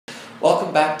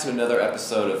Welcome back to another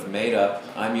episode of Made Up.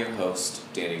 I'm your host,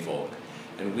 Danny Volk,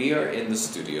 and we are in the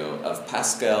studio of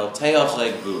PASCALE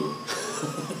THEORET-GROULX.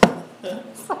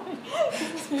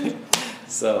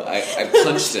 So I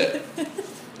punched it.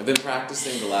 I've been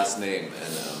practicing the last name,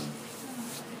 and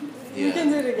yeah. You can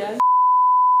do it again.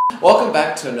 Welcome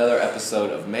back to another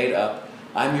episode of Made Up.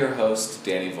 I'm your host,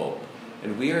 Danny Volk,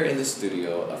 and we are in the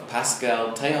studio of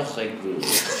PASCALE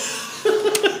THEORET-GROULX.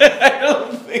 I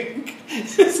don't think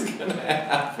it's gonna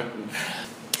happen.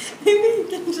 Maybe you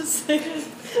can just say it.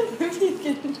 Maybe you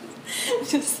can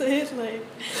just say it like.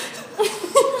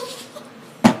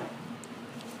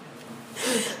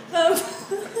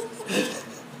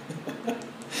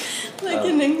 Like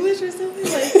in English or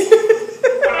something like.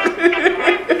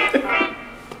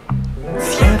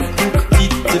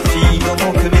 Petite fille dans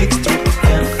mon comics,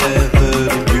 viens faire de bulle,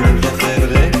 viens faire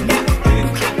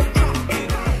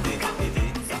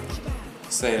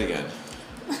Say it again.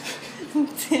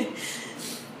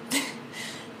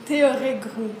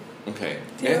 Theoret-GROULX. Okay.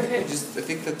 I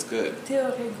think that's good.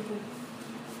 Theoret-GROULX.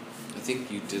 I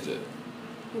think you did it.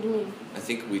 What do you mean? I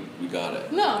think we got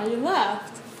it. No, you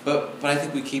laughed. But I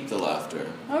think we keep the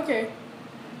laughter. Okay.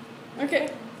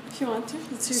 Okay. If you want to,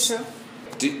 it's your show.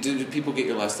 Do people get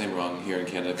your last name wrong here in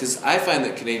Canada? Because I find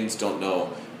that Canadians don't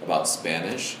know about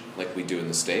Spanish like we do in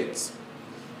the States.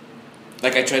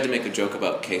 Like, I tried to make a joke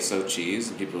about queso cheese,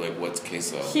 and people were like, what's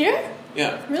queso? Here?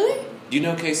 Yeah. Really? Do you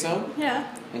know queso? Yeah.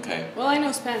 Okay. Well, I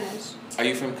know Spanish. Are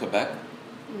you from Quebec?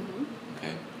 Mm-hmm.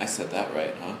 Okay. I said that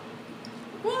right, huh?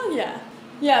 Well, yeah.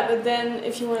 Yeah, but then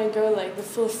if you want to go like the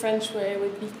full French way, it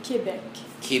would be Quebec.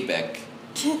 Quebec.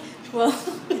 Well,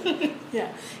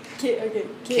 yeah. Okay.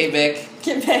 Quebec.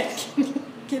 Quebec.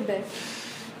 Quebec.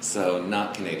 So,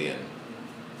 not Canadian.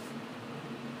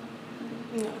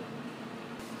 No.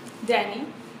 Danny,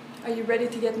 are you ready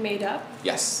to get made up?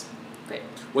 Yes. Great.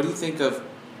 What do you think of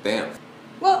Banff?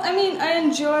 Well, I mean, I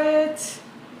enjoy it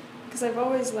because I've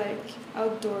always liked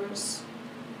outdoors.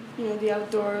 You know, the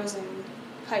outdoors and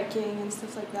hiking and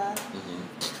stuff like that.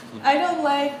 Mm-hmm. I don't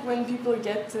like when people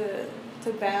get to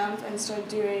Banff and start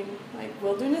doing like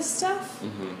wilderness stuff.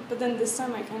 Mm-hmm. But then this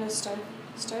time I kind of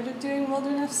started doing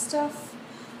wilderness stuff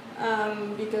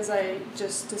because I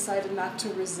just decided not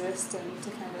to resist and to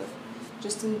kind of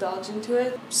just indulge into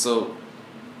it. So,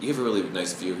 you have a really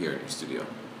nice view here in your studio.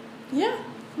 Yeah,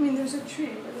 I mean there's a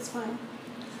tree, but it's fine.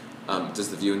 Does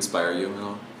the view inspire you at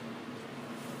all?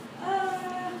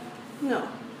 No,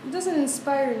 it doesn't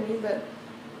inspire me, but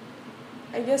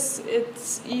I guess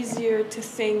it's easier to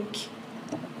think.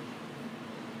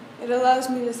 It allows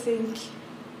me to think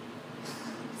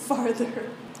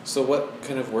farther. So what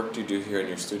kind of work do you do here in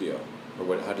your studio?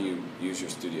 Or how do you use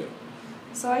your studio?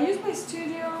 So I use my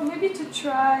studio maybe to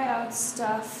try out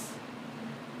stuff,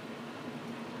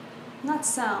 not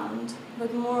sound,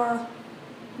 but more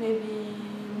maybe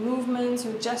movements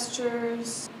or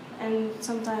gestures, and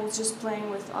sometimes just playing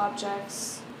with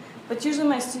objects. But usually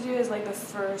my studio is like the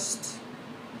first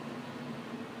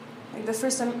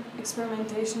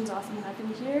experimentations often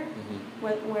happen here, Mm-hmm.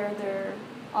 where they're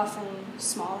often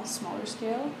smaller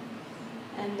scale,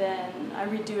 and then I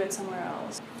redo it somewhere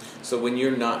else. So when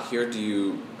you're not here, do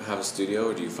you have a studio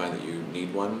or do you find that you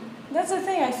need one? That's the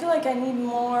thing, I feel like I need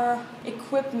more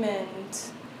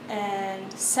equipment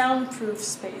and soundproof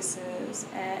spaces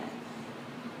and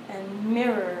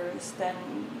mirrors than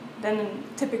a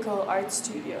typical art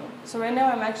studio. So right now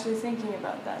I'm actually thinking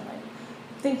about that, like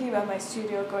thinking about my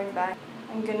studio going back.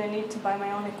 I'm gonna need to buy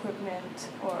my own equipment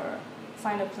or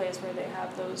find a place where they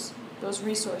have those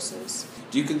resources.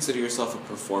 Do you consider yourself a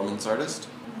performance artist?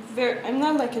 I'm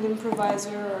not like an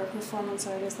improviser or a performance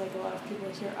artist like a lot of people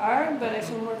here are, but I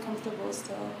feel more comfortable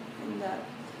still in that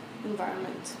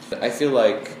environment. I feel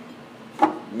like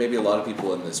maybe a lot of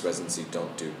people in this residency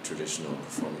don't do traditional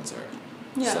performance art.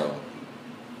 Yeah. So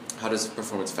how does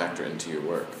performance factor into your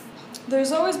work?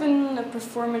 There's always been a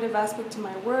performative aspect to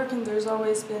my work, and there's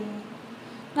always been,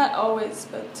 not always,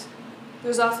 but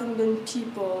there's often been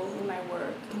people in my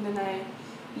work, and then I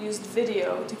used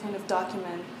video to kind of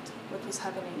document what was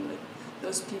happening with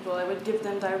those people. I would give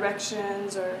them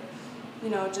directions or, you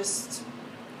know, just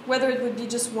whether it would be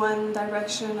just one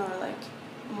direction or like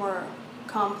a more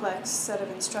complex set of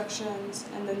instructions,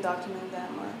 and then document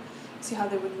them or see how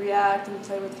they would react and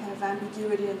play with kind of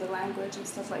ambiguity in the language and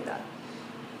stuff like that.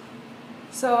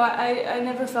 So I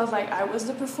never felt like I was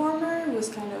the performer. It was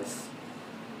kind of,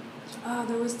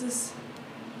 there was this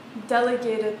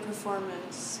delegated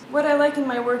performance. What I like in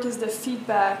my work is the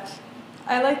feedback.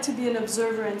 I like to be an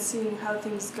observer and seeing how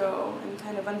things go and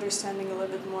kind of understanding a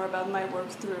little bit more about my work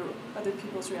through other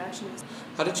people's reactions.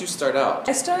 How did you start out?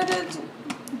 I started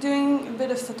doing a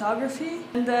bit of photography,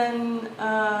 and then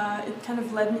it kind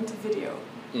of led me to video.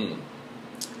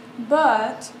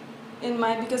 But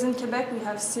because in Quebec we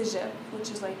have CEGEP,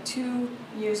 which is like 2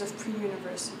 years of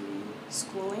pre-university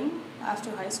schooling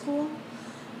after high school,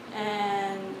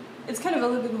 and it's kind of a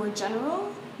little bit more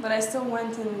general, but I still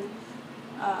went and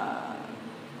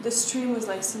the stream was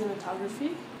like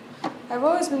cinematography. I've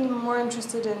always been more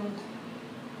interested in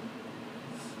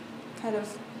kind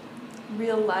of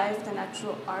real life than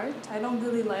actual art. I don't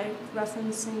really like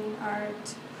referencing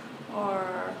art,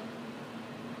 or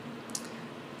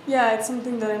yeah, it's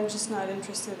something that I'm just not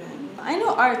interested in. I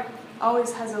know art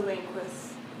always has a link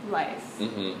with life,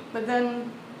 but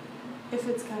then if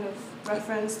it's kind of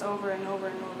referenced over and over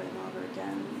and over and over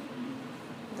again,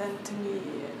 then to me,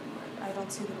 I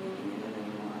don't see the meaning in it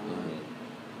anymore.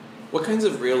 What kinds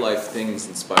of real life things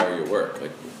inspire your work?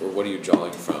 Like, or what are you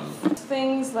drawing from?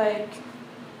 Things like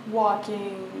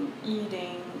walking,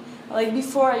 eating. Like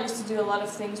before, I used to do a lot of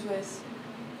things with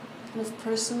kind of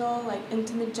personal, like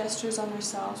intimate gestures on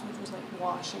ourselves, which was like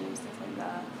washing and stuff like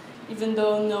that. Even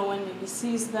though no one maybe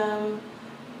sees them,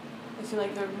 I feel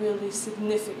like they're really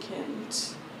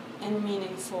significant and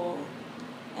meaningful,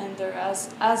 and they're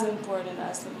as important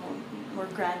as the more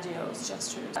grandiose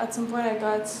gestures. At some point I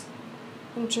got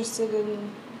interested in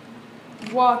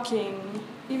walking,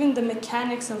 even the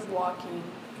mechanics of walking,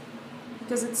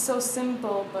 because it's so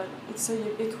simple but it's so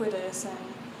ubiquitous, and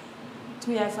to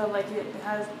me I felt like it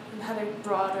had a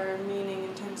broader meaning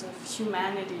in terms of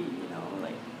humanity, you know,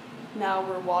 like now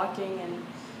we're walking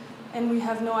and we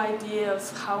have no idea of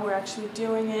how we're actually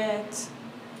doing it,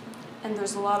 and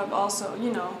there's a lot of also,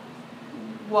 you know,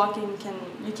 walking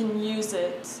you can use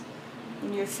it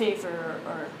in your favor,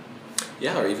 or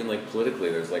yeah, or even like politically,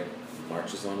 there's like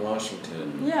marches on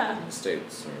Washington in the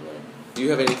States, or like. Do you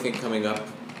have anything coming up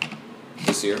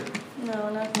this year? No,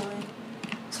 not really.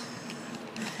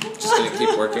 Just gonna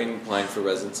keep working, applying for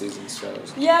residencies and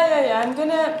shows. Yeah.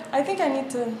 I think I need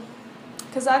to,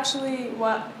 because actually,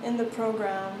 in the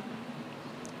program,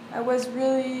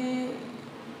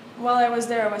 while I was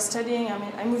there, I was studying. I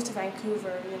mean, I moved to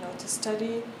Vancouver, you know, to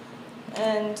study,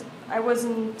 and I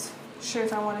wasn't sure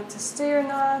if I wanted to stay or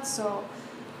not, so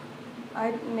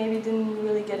I maybe didn't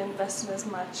really get invested as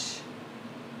much,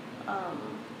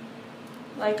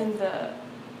 like in the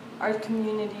art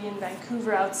community in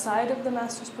Vancouver outside of the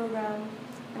master's program.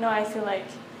 I feel like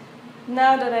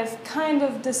now that I've kind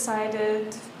of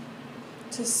decided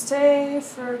to stay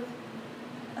for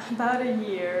about a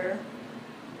year,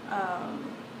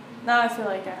 now I feel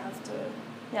like I have to,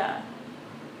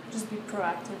 just be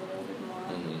proactive a little bit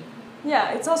more.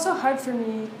 Yeah, it's also hard for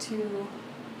me to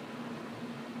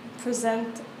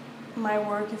present my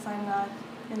work if I'm not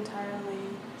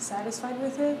entirely satisfied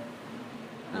with it.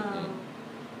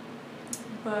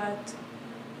 But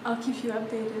I'll keep you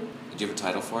updated. Do you have a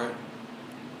title for it?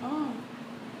 Oh.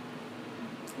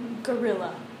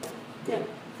 Gorilla. Good.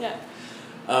 Yeah.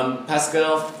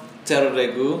 PASCALE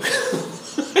THEORET-GROULX.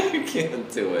 I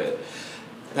can't do it.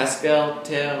 PASCALE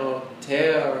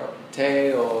THEORET-GROULX.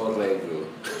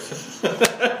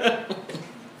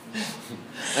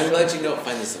 I'm glad you don't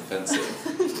find this offensive.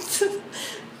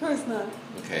 Of course not.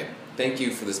 Okay. Thank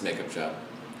you for this makeup job.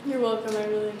 You're welcome. I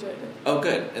really enjoyed it. Oh,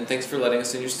 good. And thanks for letting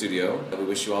us in your studio. We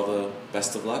wish you all the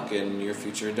best of luck in your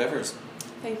future endeavors.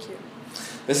 Thank you.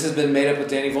 This has been Made Up with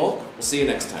Danny Volk. We'll see you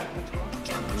next time.